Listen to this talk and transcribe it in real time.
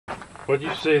What'd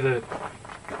you say that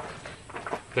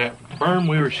berm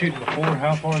we were shooting before?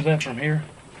 How far is that from here?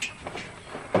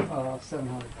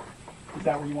 700. Is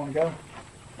that where you want to go?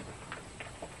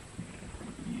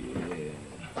 Yeah.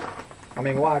 I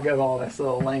mean, why go all this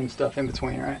little lame stuff in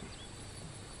between, right?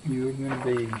 You're going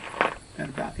to be at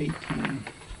about 18.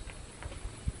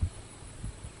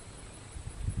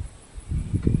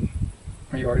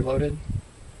 Are you already loaded?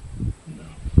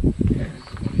 No. Okay.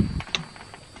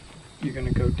 You're going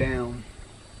to go down.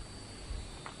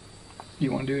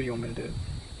 You want to do it or you want me to do it?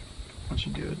 Why don't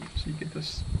you do it so you get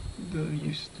this, the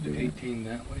use to do it? 18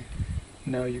 that way?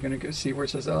 No, you're going to go see where it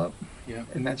says up. Yeah.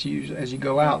 And that's usually, as you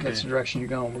go out, Okay. that's the direction you're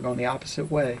going. We're going the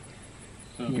opposite way.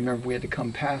 So, You remember we had to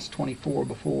come past 24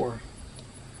 before.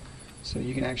 So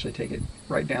you can actually take it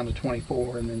right down to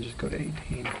 24 and then just go to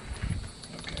 18.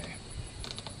 okay.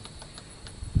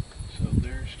 So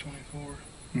there's 24.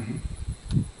 Mm-hmm.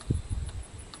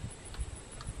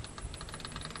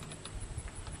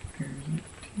 Here's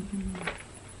 18.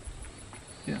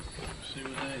 Yeah. See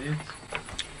what that is?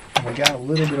 And we got a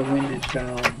little bit of windage.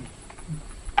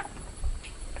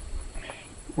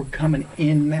 We're coming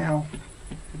in now,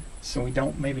 so we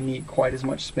don't maybe need quite as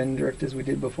much spin drift as we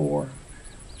did before.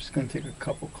 I'm just going to take a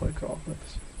couple clicks off.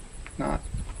 Let's not.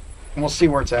 And we'll see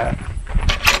where it's at.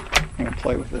 I'm going to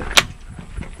play with it.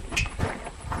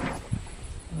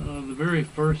 The very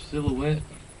first silhouette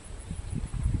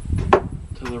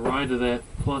to the right of that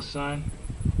plus sign.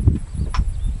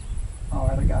 All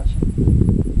right, I got you.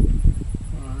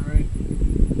 Alright.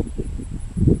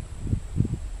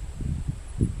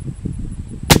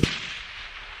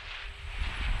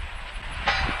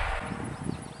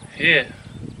 Yeah.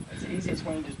 It's the easiest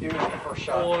when you just do it in the first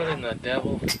shot. What in the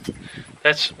devil?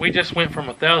 We just went from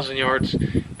 1,000 yards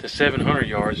to 700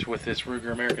 yards with this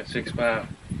Ruger American 6.5.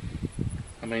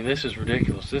 I mean, this is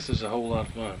ridiculous. This is a whole lot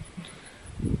of fun.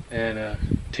 And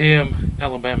Tim,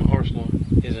 Alabama Arsenal,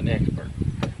 is an expert.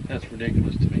 That's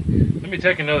ridiculous to me. Let me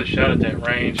take another shot at that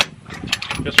range,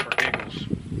 just for giggles.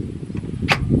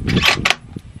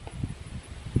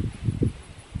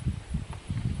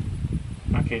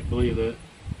 I can't believe that.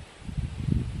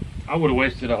 I would have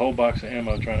wasted a whole box of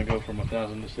ammo trying to go from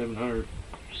 1,000 to 700.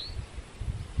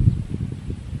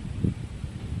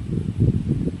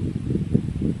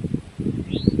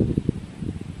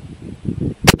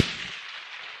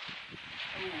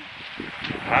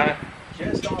 High.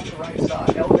 Just off the right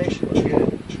side. Elevation was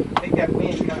good. I think that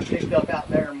wind kind of picked up out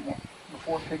there more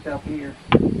before it picked up here.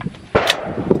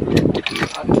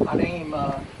 I'd aim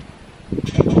a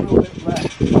little bit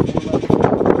left.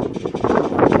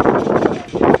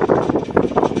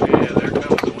 Yeah, there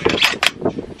comes the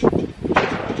wind.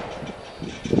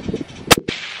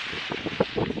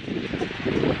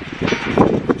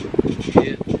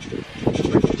 Yeah,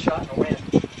 Pretty good shot in the wind.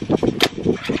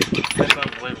 that's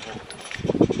unbelievable.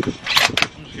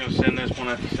 I'm just gonna send this one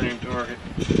at the same target.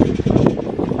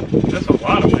 That's a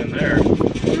lot of wind there.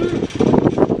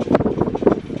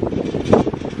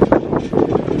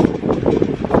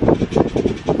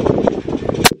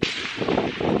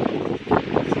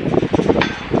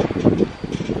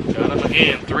 Got him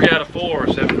again. 3 out of 4,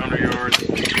 700 yards.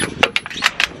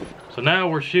 So now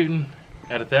we're shooting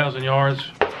at 1,000 yards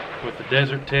with the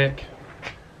Desert Tech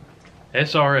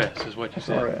SRS is what you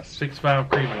said. SRS. 6.5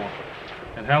 Creedmoor.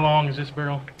 And how long is this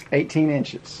barrel? 18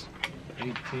 inches.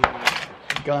 18.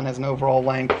 Gun has an overall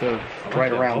length of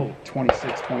right that around bolt.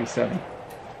 26, 27.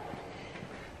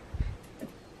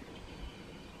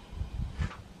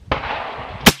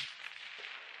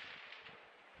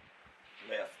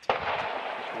 Left.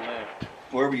 Left.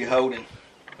 Where were you holding?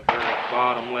 The very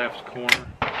bottom left corner.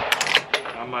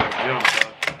 I might have jumped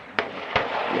up.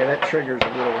 Yeah, that trigger's a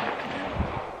little.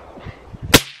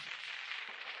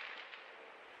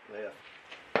 Left.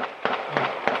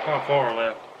 How far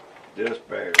left? Just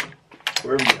barely.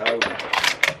 Where were you holding?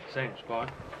 Same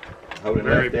spot. Holding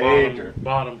Very left edge or?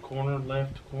 bottom corner,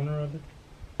 left corner of it.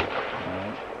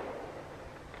 Alright.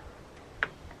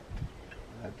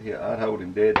 I'd hold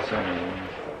him dead center.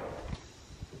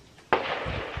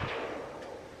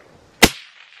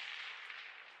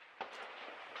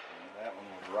 That one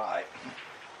was right.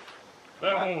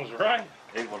 That one was right.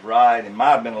 It was right. It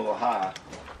might have been a little high.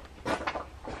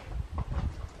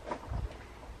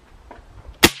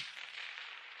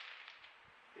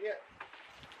 Yeah.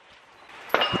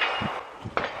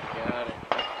 Got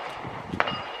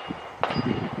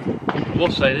it.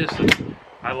 We'll say this, that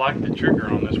I like the trigger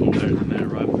on this one better than that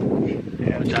rifle.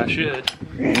 Yeah. Which I should.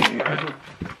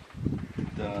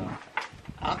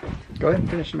 Go ahead and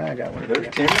finish the mag out with There's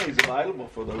it. Timmy's available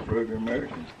for those Ruger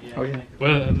Americans. Oh, yeah.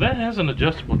 Well, that has an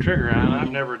adjustable trigger, and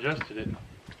I've never adjusted it.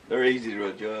 They're easy to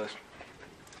adjust.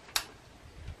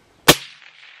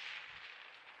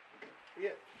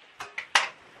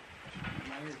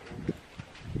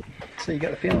 So you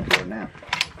got a feeling for it now.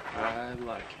 I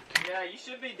like it. Yeah, you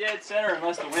should be dead center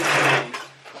unless the wind changes.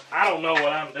 I don't know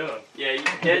what I'm doing. Yeah,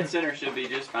 dead center should be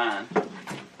just fine.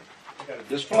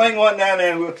 Just fling one down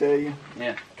there and we'll tell you.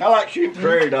 Yeah. Kind of like shooting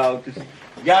prairie dogs. Just,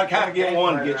 you got to kind of get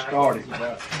one to get started.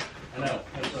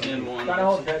 Send one.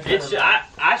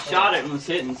 I shot it and was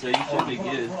hitting, so you should be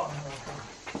good.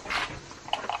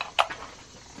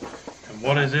 And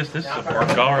what is this? This is a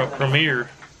Bergara Premier.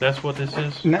 That's what this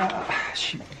is? No,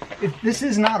 shoot. This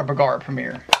is not a Bergara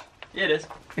Premier. Yeah, it is.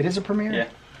 It is a Premier? Yeah.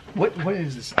 What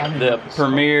is this? I don't The know what this is.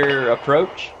 Premier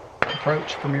Approach.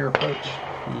 Premier Approach.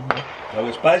 So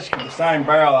it's basically the same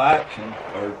barrel action,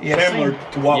 or Yeah, similar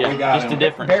to what Yeah, we got. just in a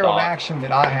different Barrel stock. action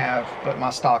that I have, but my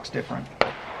stock's different.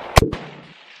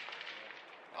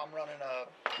 I'm running a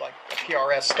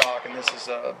PRS stock, and this is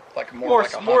like More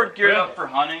hunter. geared up for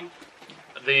hunting.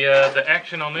 The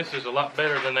action on this is a lot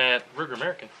better than that Ruger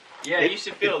American. Yeah, you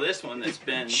should feel this one that's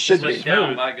been Should split be. down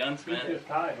Smooth. by Gunsmith.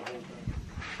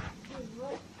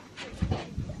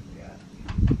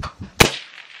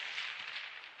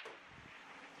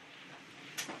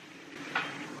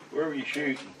 Where were you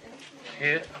shooting?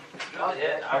 Hit. Oh,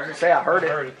 yeah, I was gonna say I heard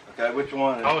it. Okay, which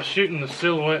one? I was shooting the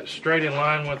silhouette straight in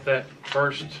line with that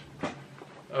first.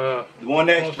 The one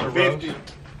next to the Monster 50?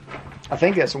 I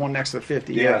think that's the one next to the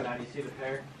 50. Yeah. Now, do you see the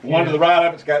pair? The one to the right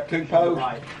of it's got two posts?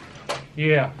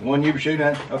 Yeah. The one you were shooting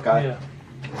at? Okay.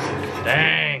 Yeah.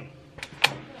 Dang.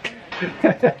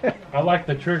 I like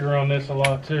the trigger on this a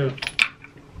lot too.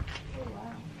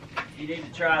 You need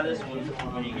to try this one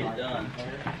when you get done.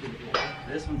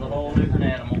 This one's a whole different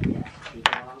animal.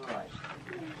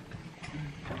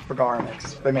 Bergara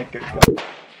makes. They make good guns.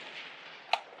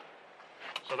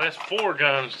 So that's 4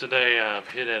 guns today I've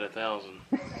hit at 1,000.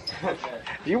 If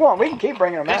you want, we can keep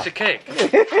bringing them Piece out. of cake.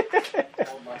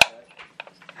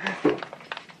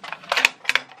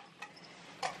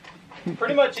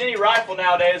 Pretty much any rifle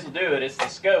nowadays will do it. It's the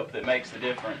scope that makes the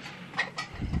difference.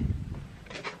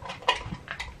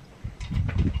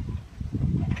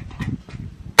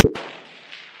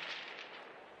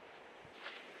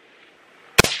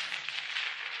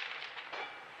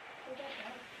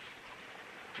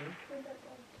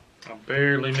 I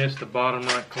barely missed the bottom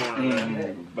right corner of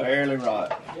that. Barely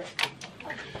right.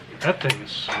 That thing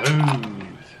is smooth.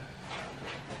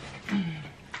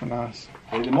 Nice.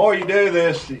 And the more you do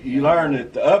this, you learn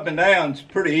that the up and down's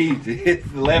pretty easy. It's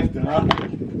the left and right.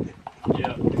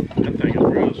 Yeah. That thing is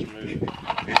real smooth.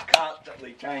 It's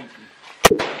constantly changing.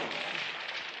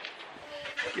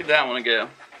 Give that one a go.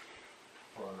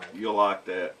 You'll like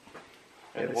that.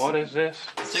 And what is this?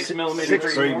 6mm.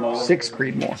 Creedmoor. 6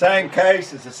 Creedmoor. Same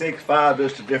case as a 6.5,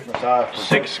 just a different size.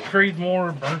 6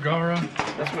 Creedmoor Bergara.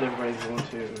 That's what everybody's going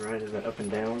to, right? Is that up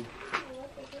and down?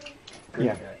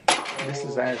 Yeah. This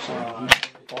is actually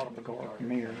bought a Bergara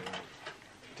Premier.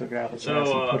 Took it out of the chassis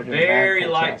So and put it in the very back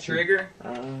light chassis. trigger,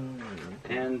 Um,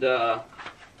 and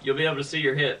you'll be able to see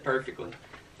your hit perfectly.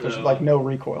 There's So, like no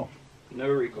recoil. no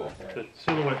recoil. The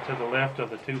silhouette to the left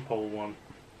of the 2-pole one.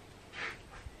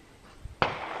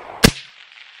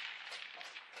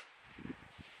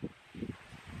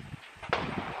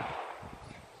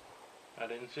 I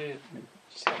didn't see it.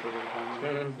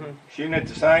 Shooting at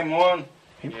the same one?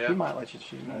 He Yeah. might let you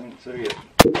shoot. I didn't see it.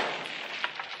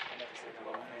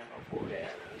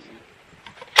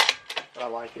 But I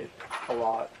like it a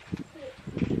lot.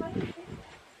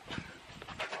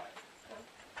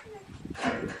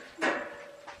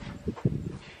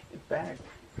 Bag.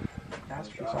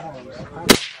 Master's Arms.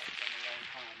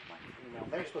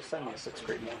 They're supposed to send me a 6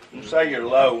 Creedmoor. You say you're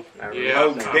low. Yeah,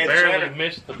 holding I dead barely center.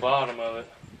 missed the bottom of it.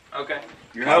 Okay.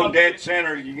 You're holding dead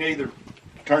center. You can either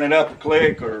turn it up a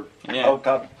click or Yeah. hold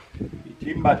top.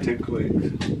 Give them about 2 clicks.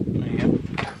 There you go.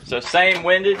 So same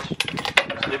windage,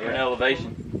 just different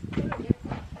elevation.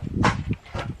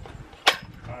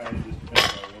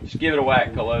 Just give it a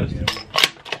whack, Colos.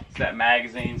 That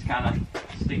magazine's kind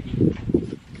of sticky.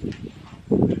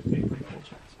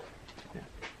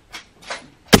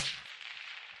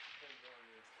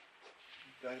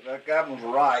 That guy was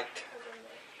right.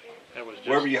 That was just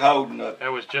Where were you holding up?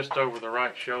 that was just over the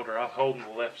right shoulder. I was holding the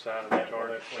left side of the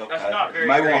target. Okay. not very You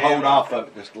may want to creative. hold off of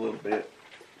it just a little bit.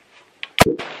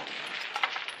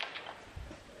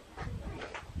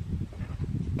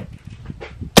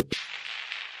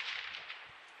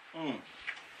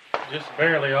 Just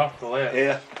barely off the left.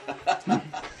 Yeah.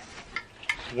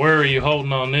 Where are you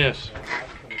holding on this?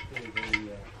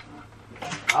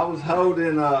 I was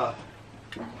holding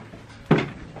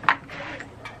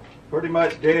pretty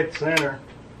much dead center.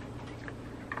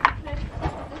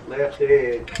 Left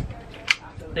edge.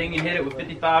 Thing you hit it with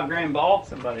 55 grain ball.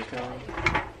 somebody tell me.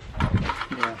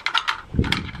 Yeah.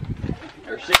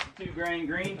 grain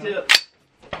green tip.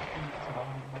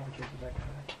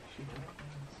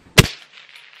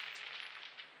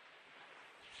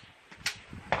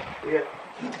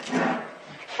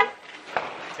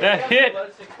 That hit. Below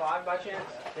 6.5 by chance?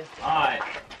 Alright.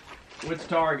 What's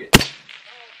target?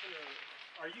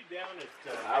 Are you down at?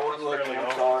 I wasn't looking,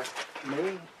 I'm sorry.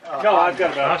 Me? No, I've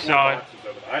got I about saw it. boxes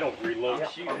of it. I don't reload.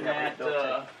 I'm shooting at They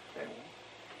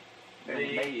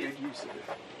would make good use of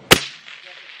it.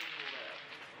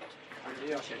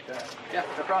 Yeah, check that. Yeah,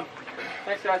 no problem.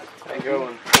 Thanks, guys. Thank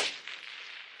you.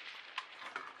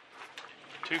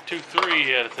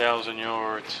 223 at 1,000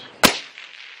 yards.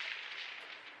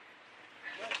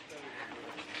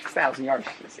 1,000 yards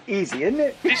is easy, isn't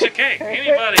it? Piece of cake.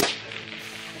 Anybody.